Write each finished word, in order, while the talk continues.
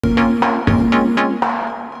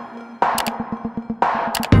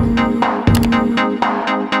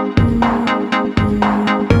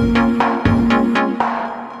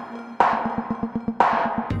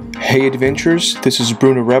Hey Adventures, this is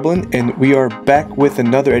Bruno Reblin, and we are back with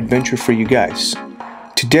another adventure for you guys.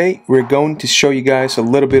 Today we're going to show you guys a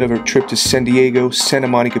little bit of our trip to San Diego, Santa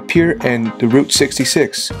Monica Pier, and the Route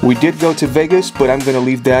 66. We did go to Vegas, but I'm gonna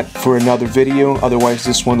leave that for another video, otherwise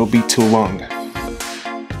this one will be too long.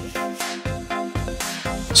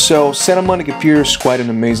 So Santa Monica Pier is quite an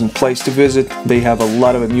amazing place to visit. They have a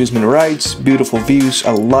lot of amusement rides, beautiful views,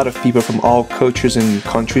 a lot of people from all cultures and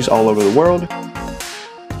countries all over the world.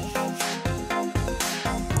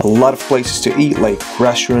 A lot of places to eat, like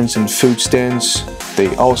restaurants and food stands.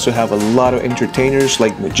 They also have a lot of entertainers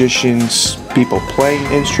like magicians, people playing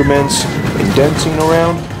instruments and dancing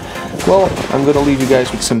around. Well, I'm gonna leave you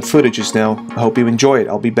guys with some footages now. I hope you enjoy it.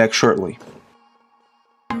 I'll be back shortly.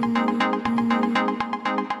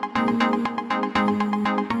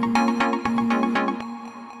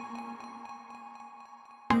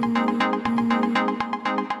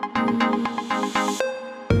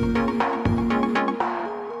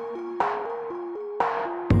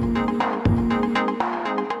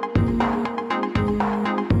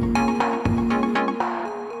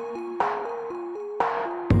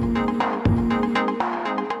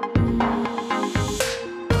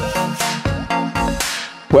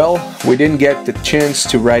 Well, we didn't get the chance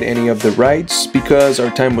to ride any of the rides because our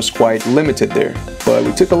time was quite limited there. But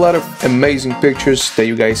we took a lot of amazing pictures that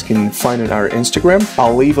you guys can find on our Instagram.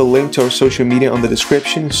 I'll leave a link to our social media on the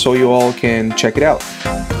description so you all can check it out.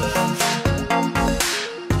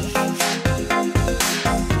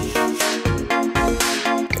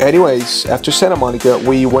 Anyways, after Santa Monica,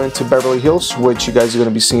 we went to Beverly Hills, which you guys are going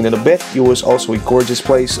to be seeing in a bit. It was also a gorgeous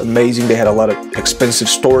place, amazing. They had a lot of expensive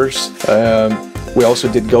stores. We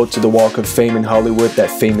also did go to the Walk of Fame in Hollywood, that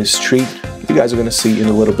famous street. You guys are going to see in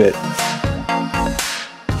a little bit.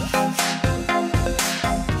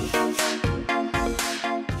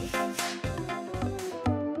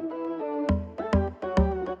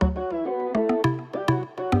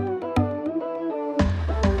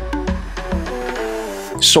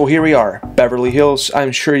 So here we are, Beverly Hills.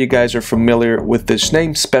 I'm sure you guys are familiar with this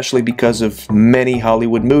name, especially because of many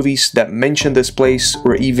Hollywood movies that mention this place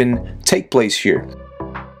or even take place here.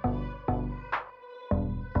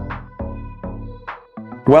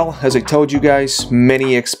 Well, as I told you guys,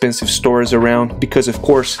 many expensive stores around because of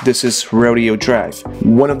course this is Rodeo Drive,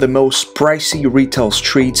 one of the most pricey retail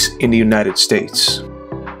streets in the United States.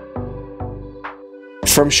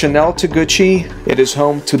 From Chanel to Gucci, it is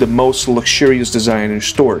home to the most luxurious designer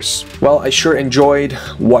stores. Well, I sure enjoyed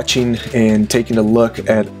watching and taking a look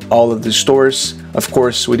at all of the stores. Of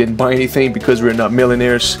course, we didn't buy anything because we're not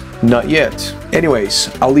millionaires, not yet. Anyways,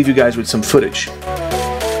 I'll leave you guys with some footage.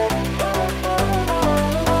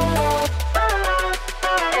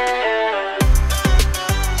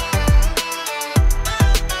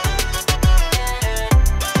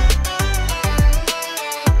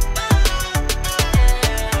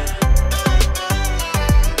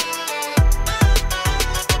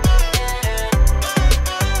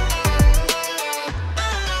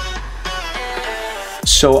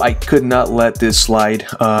 So I could not let this slide.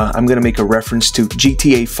 I'm gonna make a reference to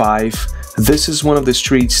GTA 5. This is one of the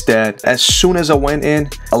streets that as soon as I went in,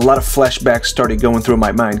 a lot of flashbacks started going through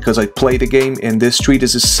my mind because I played the game, and this street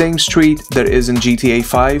is the same street that is in GTA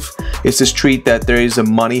 5. It's a street that there is a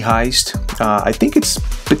money heist. I think it's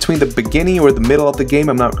between the beginning or the middle of the game.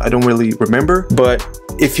 I don't really remember, but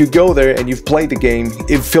if you go there and you've played the game,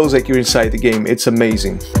 it feels like you're inside the game. It's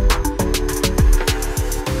amazing.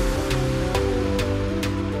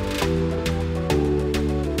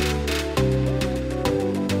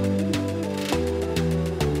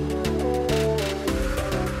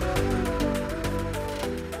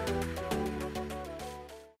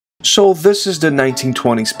 So this is the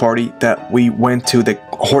 1920s party that we went to the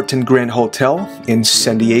Horton Grand Hotel in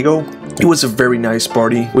San Diego. It was a very nice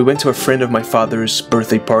party. We went to a friend of my father's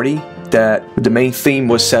birthday party that the main theme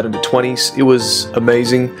was set in the 20s. It was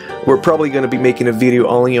amazing. We're probably going to be making a video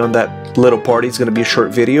only on that little party. It's going to be a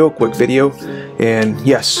short video, quick video. And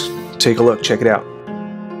yes, take a look, check it out.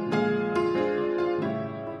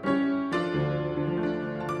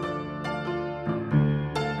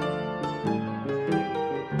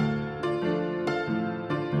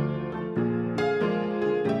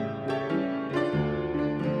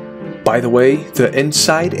 By the way, the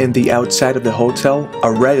inside and the outside of the hotel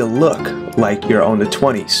already look like you're on the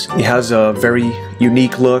 20s. It has a very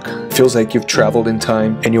unique look, feels like you've traveled in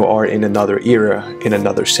time and you are in another era, in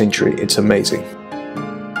another century. It's amazing.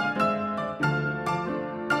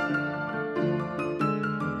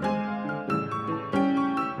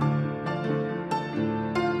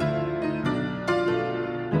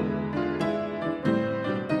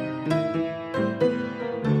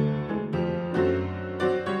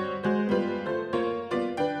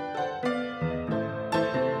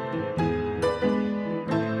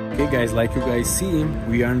 Okay guys, like you guys see,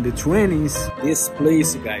 we are in the 20s. This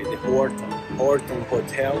place, guys, the Horton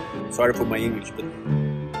Hotel. Sorry for my English, but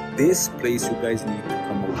this place you guys need to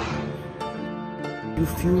come over. You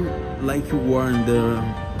feel like you are in the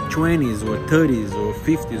 20s or 30s or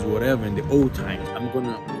 50s, whatever, in the old times. I'm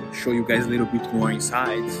gonna show you guys a little bit more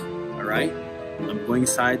inside, all right? I'm going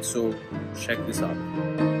inside, so check this out.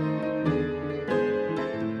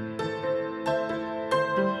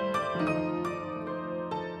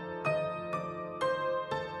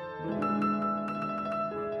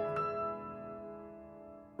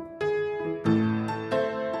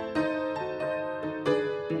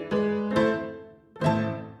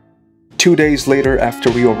 Two days later,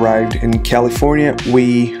 after we arrived in California,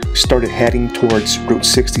 we started heading towards Route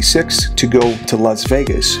 66 to go to Las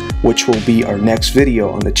Vegas, which will be our next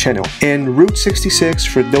video on the channel. And Route 66,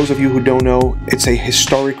 for those of you who don't know, it's a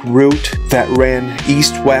historic route that ran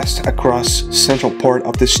east-west across central part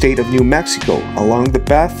of the state of New Mexico along the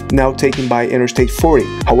path now taken by Interstate 40.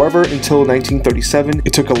 However, until 1937,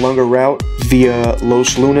 it took a longer route via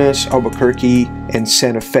Los Lunas, Albuquerque, and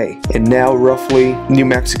Santa Fe, and now roughly New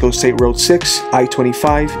Mexico State Road 6,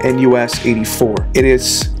 I-25, and US 84. It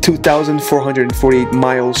is 2,448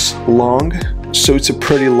 miles long, so it's a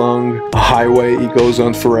pretty long highway. It goes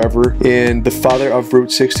on forever. And the father of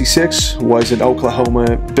Route 66 was an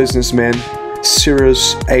Oklahoma businessman,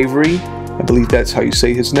 Cyrus Avery. I believe that's how you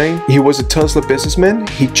say his name. He was a Tesla businessman.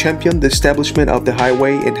 He championed the establishment of the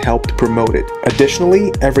highway and helped promote it.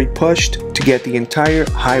 Additionally, Avery pushed to get the entire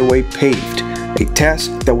highway paved, a task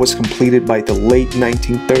that was completed by the late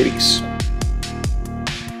 1930s.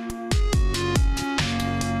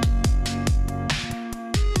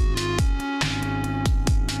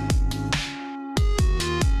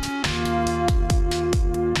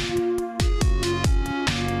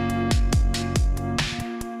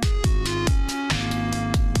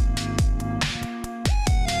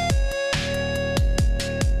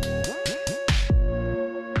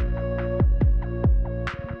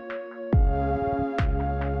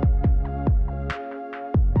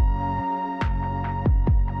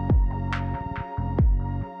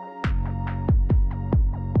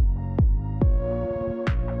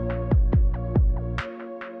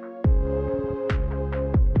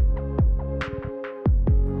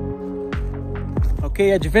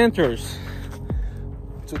 Okay, adventurers,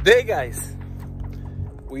 today guys,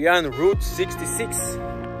 we are on Route 66.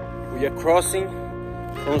 We are crossing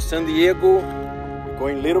from San Diego,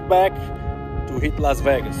 going a little back to hit Las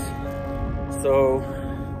Vegas. So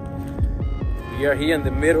we are here in the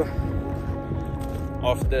middle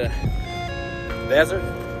of the desert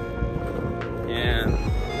and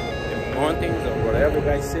the mountains, or whatever you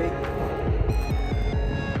guys say.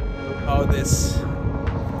 Look how this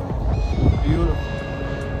beautiful.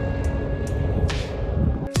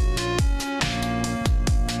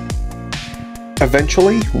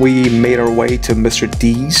 Eventually, we made our way to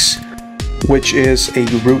Mr.D'Z, which is a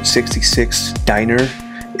Route 66 diner.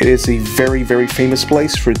 It is a very, very famous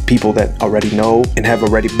place for people that already know and have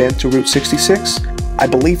already been to Route 66. I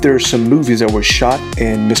believe there are some movies that were shot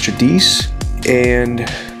in Mr.D'Z, and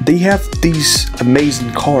they have these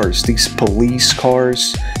amazing cars, these police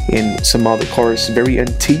cars and some other cars, very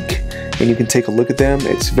antique, and you can take a look at them.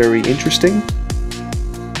 It's very interesting.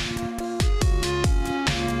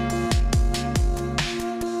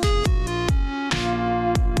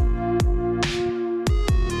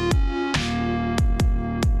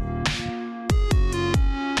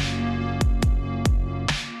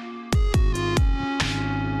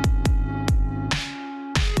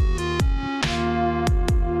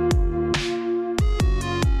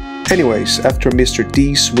 Anyways, after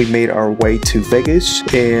Mr.D'Z, we made our way to Vegas,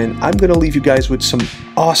 and I'm gonna leave you guys with some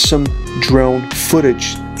awesome drone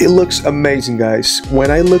footage. It looks amazing, guys. When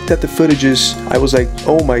I looked at the footages, I was like,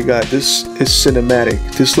 oh my god, this is cinematic.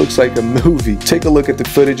 This looks like a movie. Take a look at the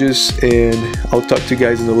footages, and I'll talk to you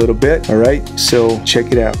guys in a little bit, alright? So, check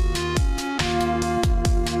it out.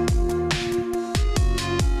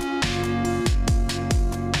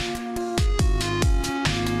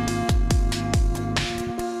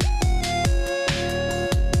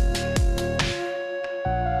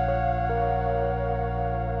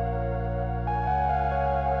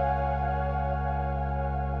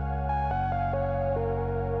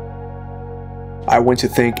 I want to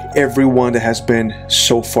thank everyone that has been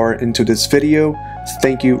so far into this video.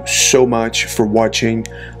 Thank you so much for watching.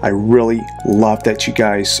 I really love that you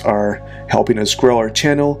guys are helping us grow our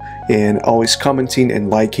channel and always commenting and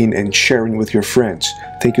liking and sharing with your friends.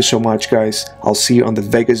 Thank you so much, guys. I'll see you on the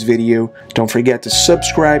Vegas video. Don't forget to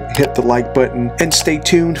subscribe, hit the like button, and stay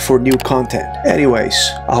tuned for new content. Anyways,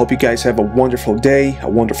 I hope you guys have a wonderful day, a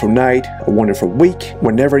wonderful night, a wonderful week.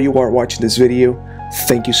 Whenever you are watching this video,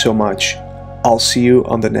 thank you so much. I'll see you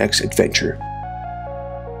on the next adventure.